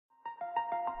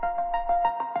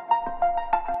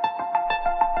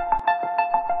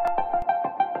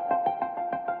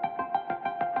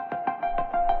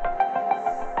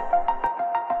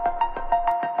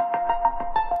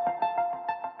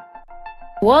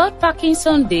World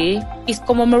Parkinson Day is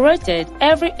commemorated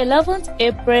every 11th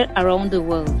April around the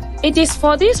world. It is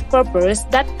for this purpose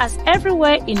that, as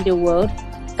everywhere in the world,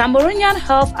 Cameroonian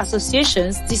health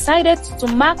associations decided to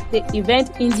mark the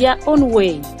event in their own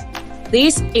way.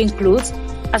 This includes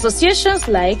associations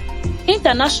like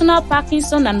International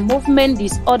Parkinson and Movement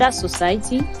Disorder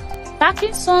Society,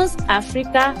 Parkinson's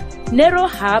Africa,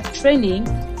 NeuroHub Training,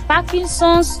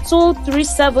 Parkinson's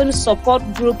 237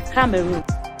 Support Group Cameroon.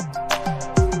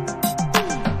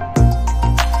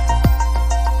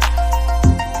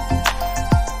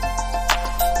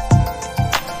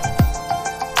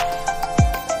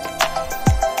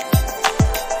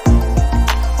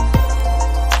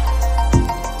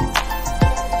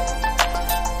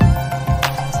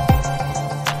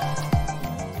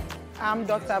 I'm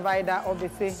Dr. Vida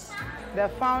Obese, the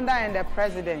founder and the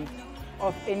president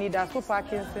of Enidaso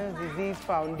Parkinson's Disease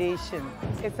Foundation.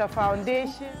 It's a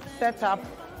foundation set up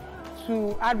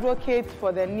to advocate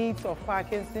for the needs of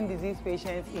Parkinson's disease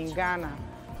patients in Ghana.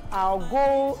 Our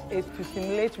goal is to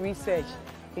stimulate research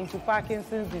into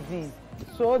Parkinson's disease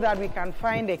so that we can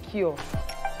find a cure.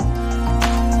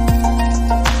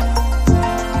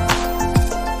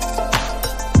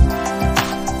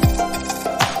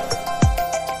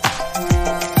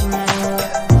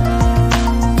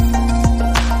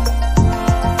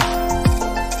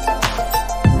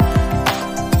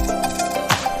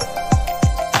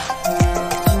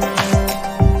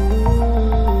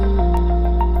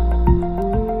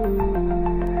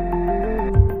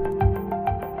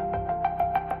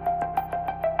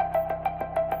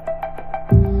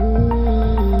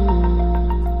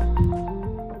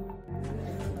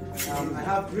 I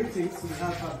have greetings. We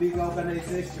have a big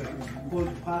organization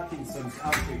called Parkinson's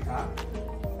Africa,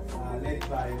 led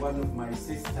by one of my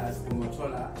sisters,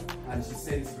 Motola, and she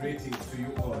sends greetings to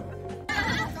you all.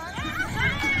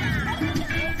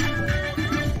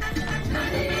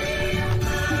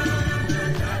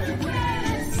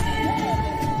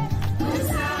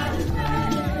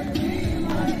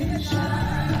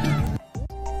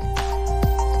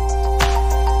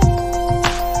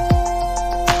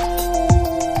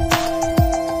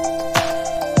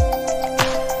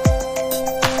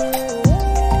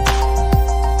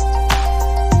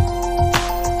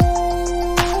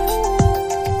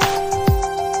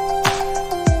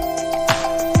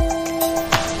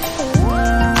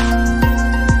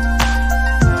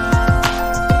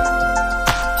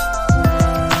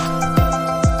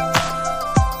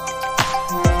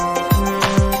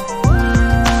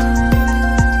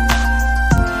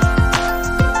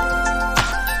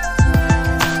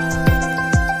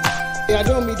 The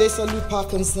Adeomi Desalu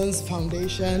Parkinson's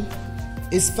Foundation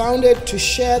is founded to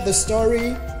share the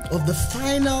story of the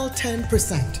final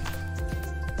 10%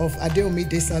 of Adeomi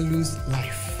Desalu's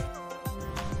life.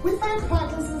 We thank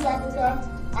Parkinson's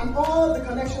Africa and all the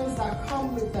connections that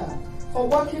come with them for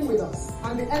working with us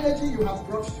and the energy you have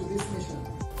brought to this mission.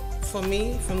 For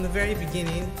me, from the very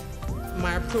beginning,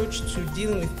 my approach to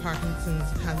dealing with Parkinson's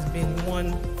has been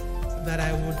one that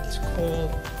I would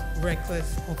call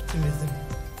reckless optimism.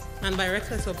 And by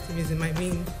reckless optimism,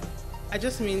 I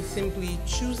just mean simply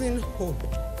choosing hope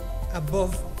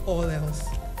above all else.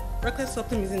 Reckless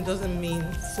optimism doesn't mean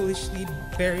foolishly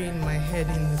burying my head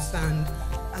in the sand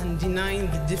and denying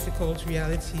the difficult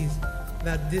realities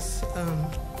that this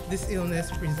illness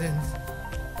presents.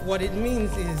 What it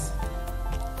means is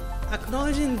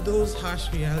acknowledging those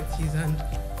harsh realities and,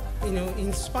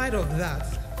 in spite of that,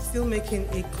 still making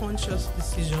a conscious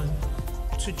decision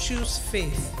to choose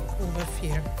faith over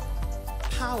fear,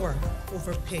 power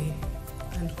over pain,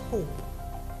 and hope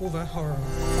over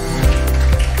horror.